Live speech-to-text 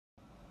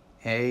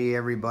Hey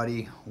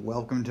everybody,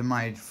 welcome to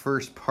my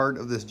first part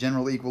of this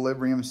general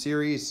equilibrium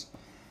series.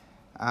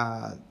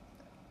 I'll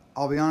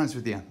be honest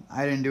with you,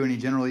 I didn't do any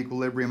general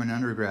equilibrium in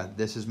undergrad.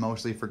 This is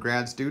mostly for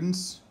grad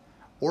students,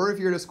 or if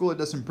you're at a school that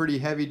does some pretty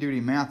heavy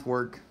duty math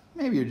work,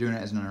 maybe you're doing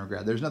it as an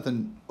undergrad. There's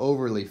nothing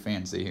overly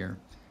fancy here.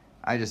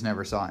 I just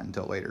never saw it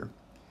until later.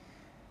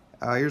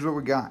 Here's what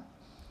we got.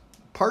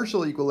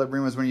 Partial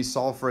equilibrium is when you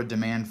solve for a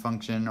demand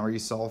function or you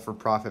solve for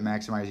profit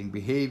maximizing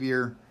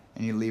behavior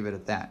and you leave it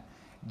at that.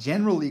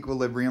 General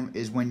equilibrium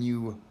is when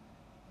you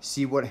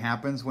see what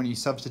happens when you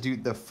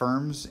substitute the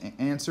firm's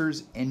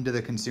answers into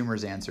the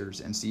consumer's answers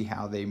and see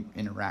how they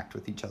interact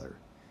with each other.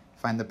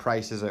 Find the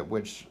prices at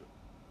which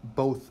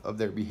both of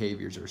their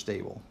behaviors are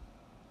stable.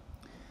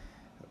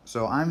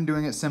 So I'm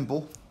doing it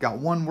simple. Got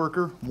one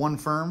worker, one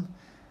firm.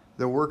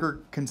 The worker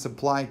can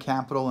supply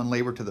capital and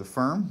labor to the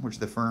firm, which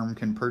the firm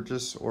can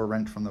purchase or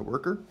rent from the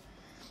worker.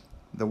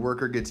 The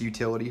worker gets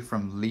utility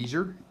from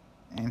leisure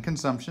and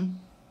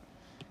consumption.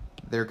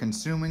 They're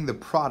consuming the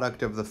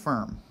product of the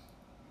firm.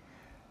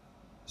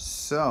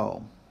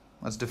 So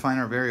let's define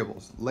our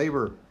variables.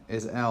 Labor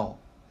is L.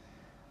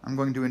 I'm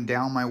going to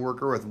endow my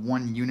worker with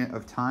 1 unit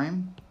of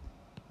time,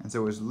 and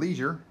so his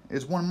leisure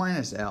is 1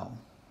 minus L.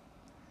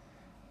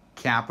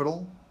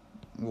 Capital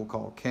we'll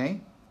call K.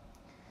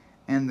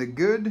 And the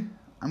good,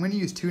 I'm going to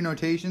use two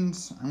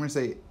notations. I'm going to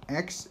say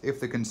X if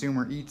the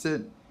consumer eats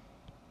it.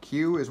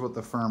 Q is what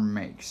the firm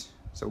makes.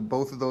 So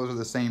both of those are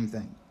the same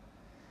thing.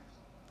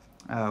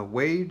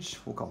 Wage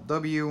we'll call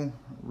W.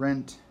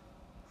 Rent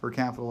for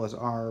capital is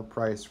R.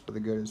 Price for the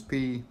good is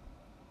P.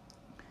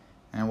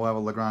 And we'll have a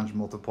Lagrange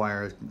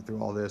multiplier through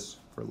all this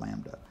for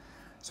lambda.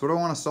 So what do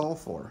I want to solve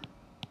for?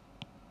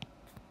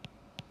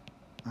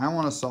 I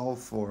want to solve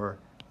for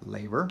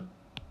labor.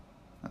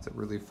 That's a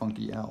really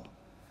funky L.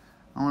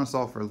 I want to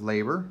solve for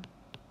labor,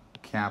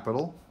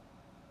 capital,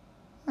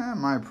 and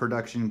my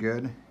production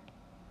good,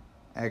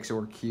 X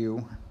or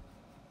Q,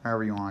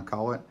 however you want to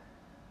call it,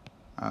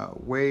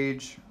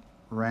 wage,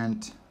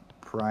 rent,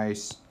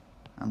 price,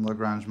 and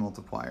Lagrange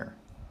multiplier.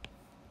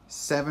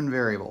 7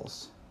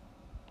 variables.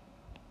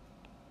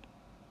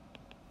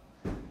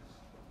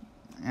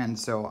 And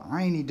so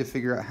I need to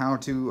figure out how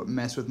to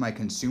mess with my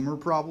consumer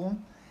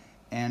problem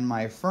and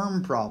my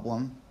firm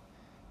problem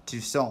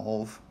to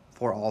solve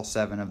for all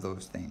 7 of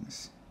those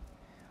things.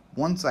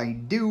 Once I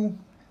do,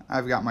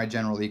 I've got my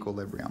general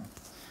equilibrium.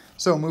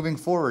 So moving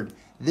forward,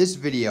 this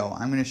video,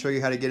 I'm going to show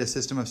you how to get a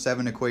system of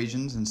 7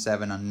 equations and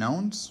 7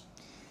 unknowns.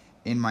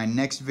 In my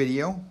next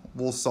video,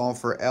 we'll solve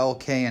for L,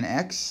 K, and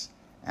X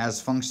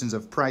as functions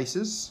of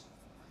prices.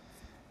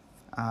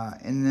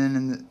 And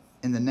then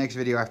in the next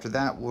video after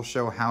that, we'll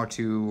show how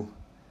to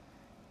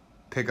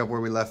pick up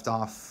where we left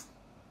off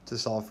to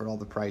solve for all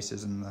the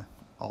prices and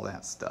all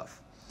that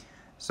stuff.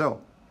 So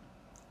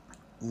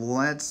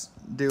let's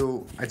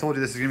do, I told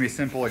you this is going to be a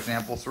simple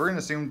example, so we're going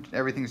to assume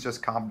everything's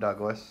just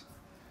Cobb-Douglas.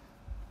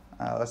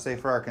 Let's say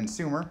for our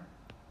consumer,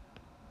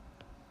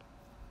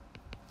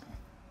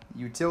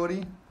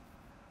 utility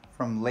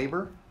from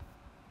labor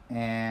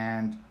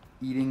and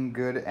eating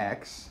good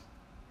X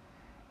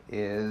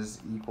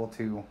is equal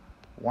to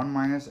 1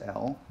 minus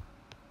L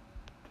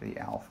to the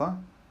alpha,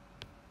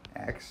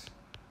 X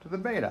to the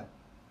beta.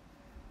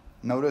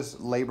 Notice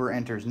labor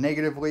enters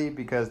negatively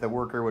because the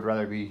worker would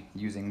rather be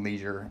using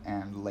leisure,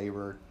 and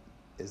labor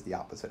is the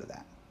opposite of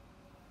that.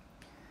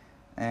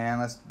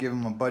 And let's give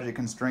them a budget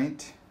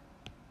constraint.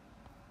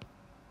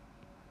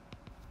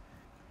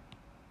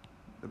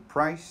 The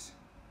price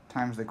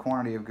times the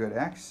quantity of good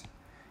X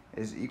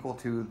is equal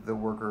to the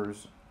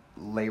worker's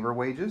labor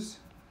wages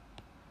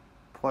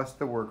plus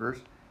the worker's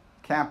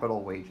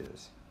capital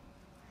wages.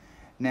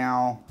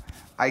 Now,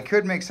 I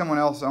could make someone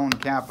else own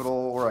capital,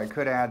 or I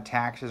could add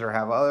taxes or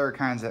have other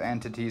kinds of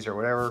entities or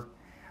whatever.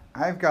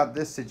 I've got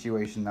this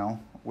situation though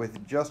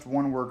with just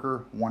one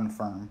worker, one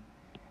firm.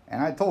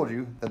 And I told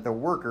you that the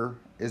worker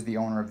is the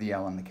owner of the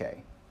L and the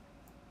K.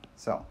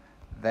 So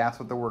that's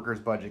what the worker's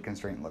budget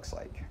constraint looks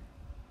like.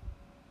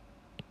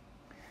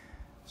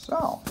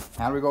 So,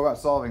 how do we go about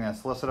solving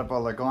this? Let's set up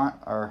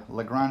our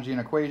Lagrangian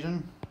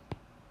equation.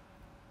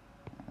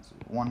 That's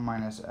 1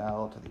 minus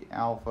L to the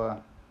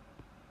alpha,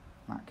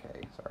 not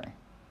K, sorry,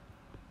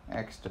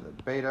 X to the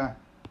beta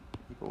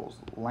equals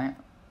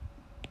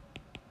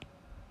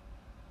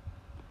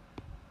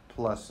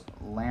plus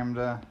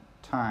lambda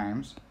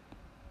times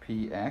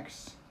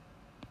Px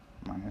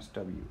minus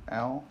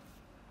WL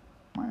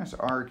minus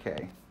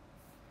RK.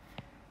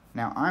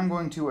 Now I'm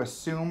going to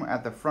assume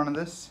at the front of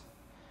this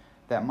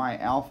that my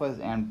alphas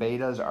and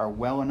betas are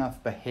well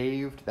enough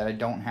behaved that I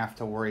don't have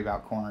to worry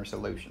about corner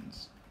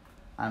solutions.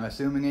 I'm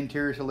assuming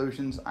interior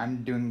solutions.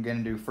 I'm going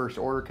to do first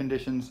order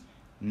conditions,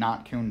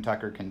 not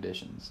Kuhn-Tucker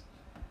conditions.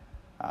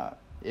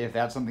 If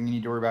that's something you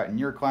need to worry about in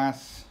your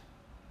class,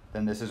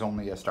 then this is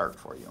only a start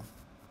for you.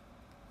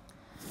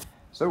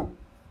 So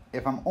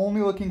if I'm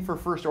only looking for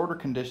first order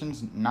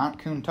conditions, not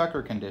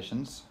Kuhn-Tucker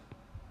conditions,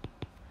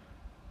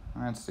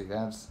 let's see,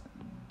 that's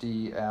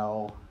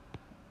DL,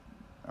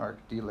 or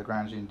D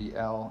Lagrangian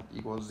DL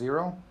equals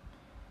 0,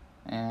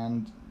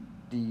 and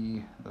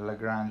d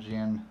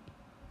Lagrangian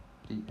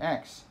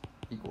dx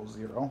equals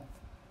 0.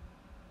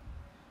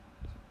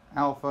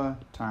 Alpha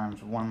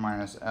times 1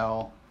 minus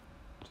L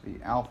to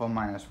the alpha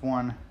minus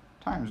 1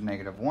 times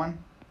negative 1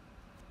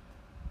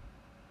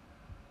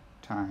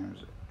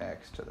 times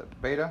x to the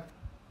beta.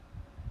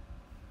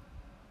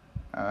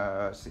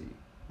 Let's see,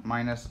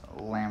 minus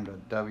lambda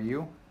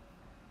w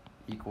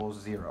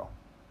equals 0.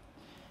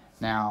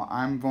 Now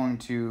I'm going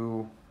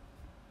to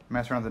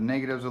mess around with the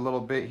negatives a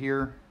little bit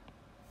here.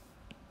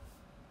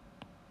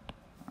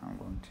 I'm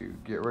going to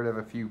get rid of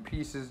a few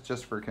pieces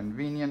just for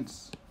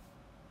convenience.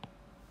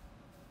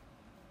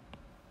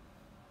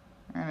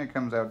 And it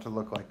comes out to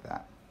look like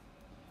that.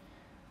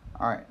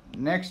 Alright,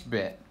 next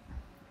bit.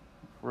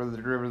 For the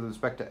derivative with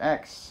respect to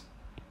x,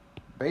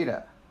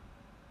 beta,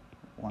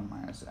 1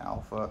 minus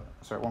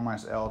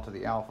L to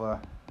the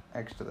alpha,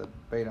 x to the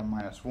beta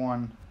minus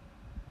 1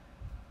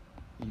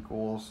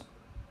 equals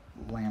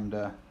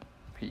lambda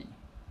p.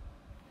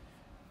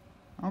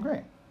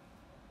 Okay.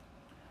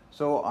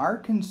 So our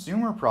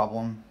consumer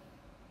problem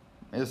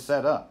is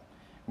set up.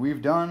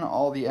 We've done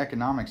all the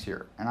economics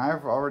here, and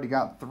I've already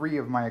got 3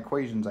 of my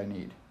equations I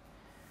need.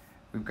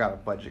 We've got a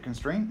budget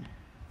constraint,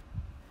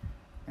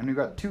 and we've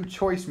got 2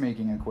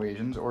 choice-making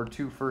equations, or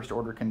 2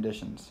 first-order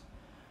conditions.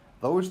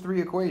 Those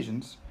 3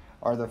 equations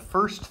are the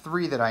first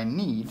 3 that I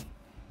need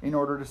in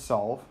order to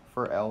solve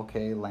for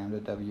LK, lambda,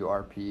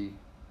 WRP.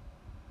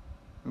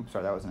 Oops,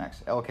 sorry, that was an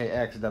X.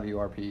 LKX,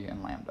 WRP,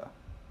 and lambda.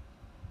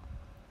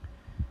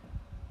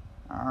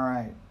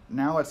 Alright,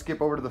 now let's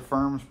skip over to the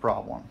firm's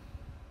problem.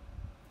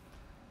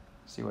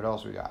 See what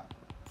else we got.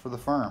 For the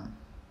firm,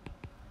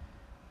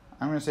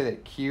 I'm going to say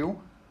that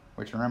Q,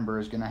 which remember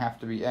is going to have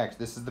to be X,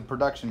 this is the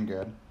production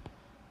good,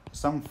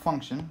 some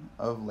function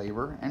of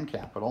labor and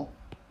capital,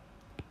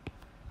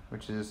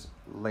 which is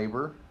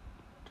labor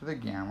to the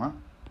gamma,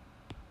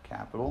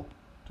 capital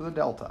to the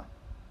delta.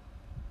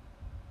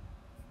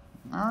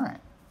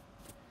 Alright.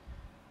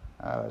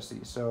 Let's see,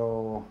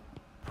 so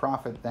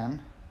profit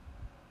then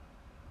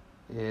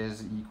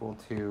is equal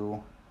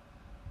to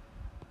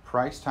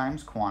price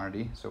times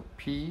quantity, so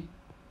P,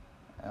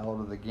 L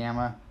to the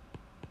gamma,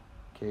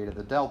 K to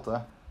the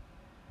delta,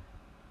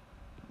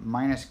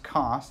 minus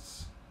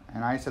costs,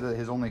 and I said that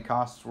his only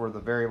costs were the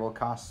variable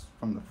costs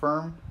from the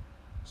firm,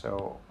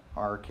 so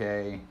RK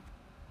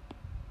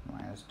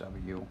minus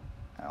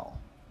WL.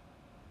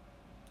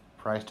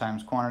 Price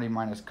times quantity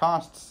minus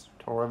costs,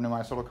 total revenue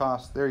minus total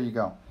costs, there you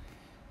go.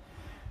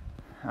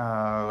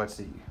 Let's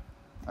see.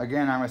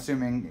 Again, I'm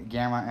assuming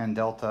gamma and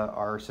delta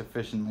are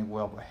sufficiently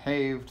well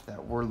behaved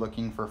that we're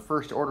looking for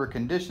first order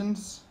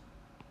conditions.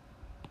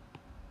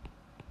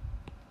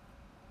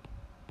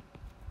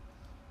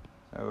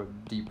 So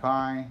d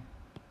pi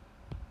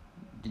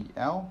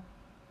dl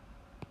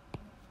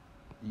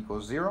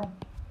equals 0,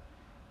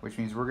 which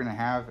means we're going to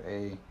have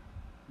a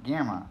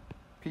gamma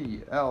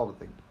p l to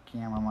the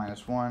gamma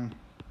minus 1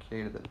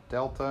 k to the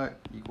delta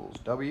equals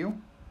w.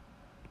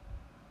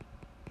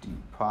 D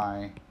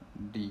pi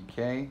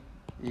dk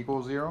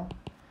equals 0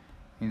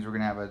 means we're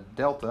going to have a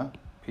delta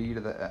p to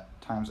the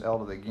times l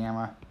to the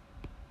gamma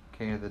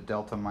k to the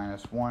delta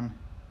minus 1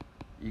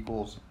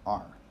 equals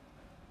r.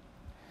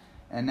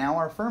 And now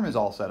our firm is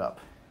all set up.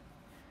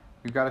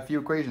 We've got a few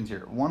equations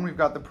here. One, we've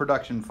got the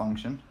production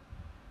function,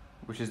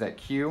 which is that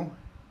q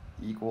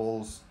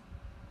equals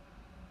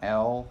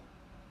l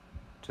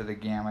to the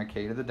gamma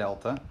k to the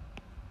delta,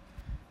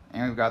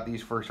 and we've got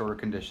these first order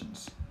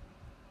conditions.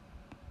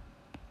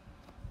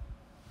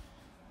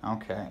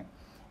 Okay,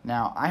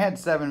 now I had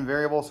 7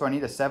 variables, so I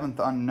need a 7th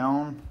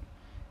unknown,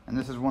 and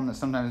this is one that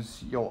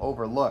sometimes you'll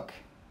overlook.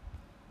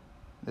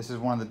 This is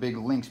one of the big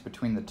links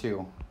between the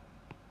two.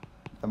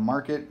 The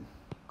market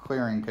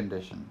clearing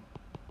condition,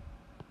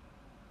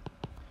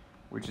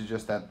 which is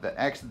just that the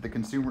X that the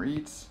consumer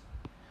eats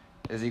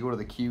is equal to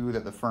the Q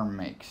that the firm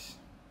makes.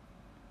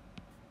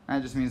 And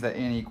that just means that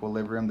in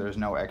equilibrium there's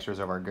no extras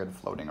of our good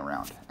floating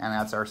around, and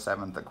that's our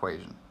 7th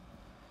equation.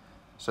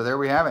 So there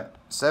we have it,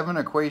 7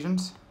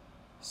 equations,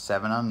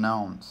 7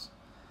 unknowns.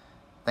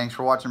 Thanks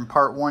for watching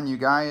part 1, you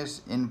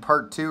guys. In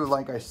part 2,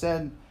 like I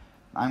said,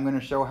 I'm going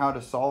to show how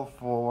to solve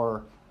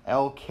for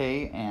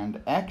LK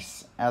and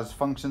X as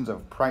functions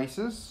of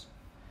prices.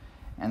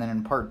 And then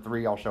in part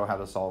 3, I'll show how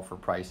to solve for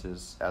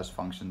prices as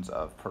functions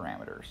of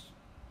parameters,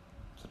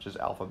 such as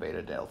alpha,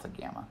 beta, delta,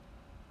 gamma.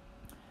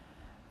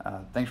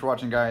 Thanks for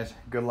watching, guys.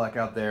 Good luck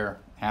out there.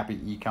 Happy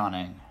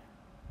econing.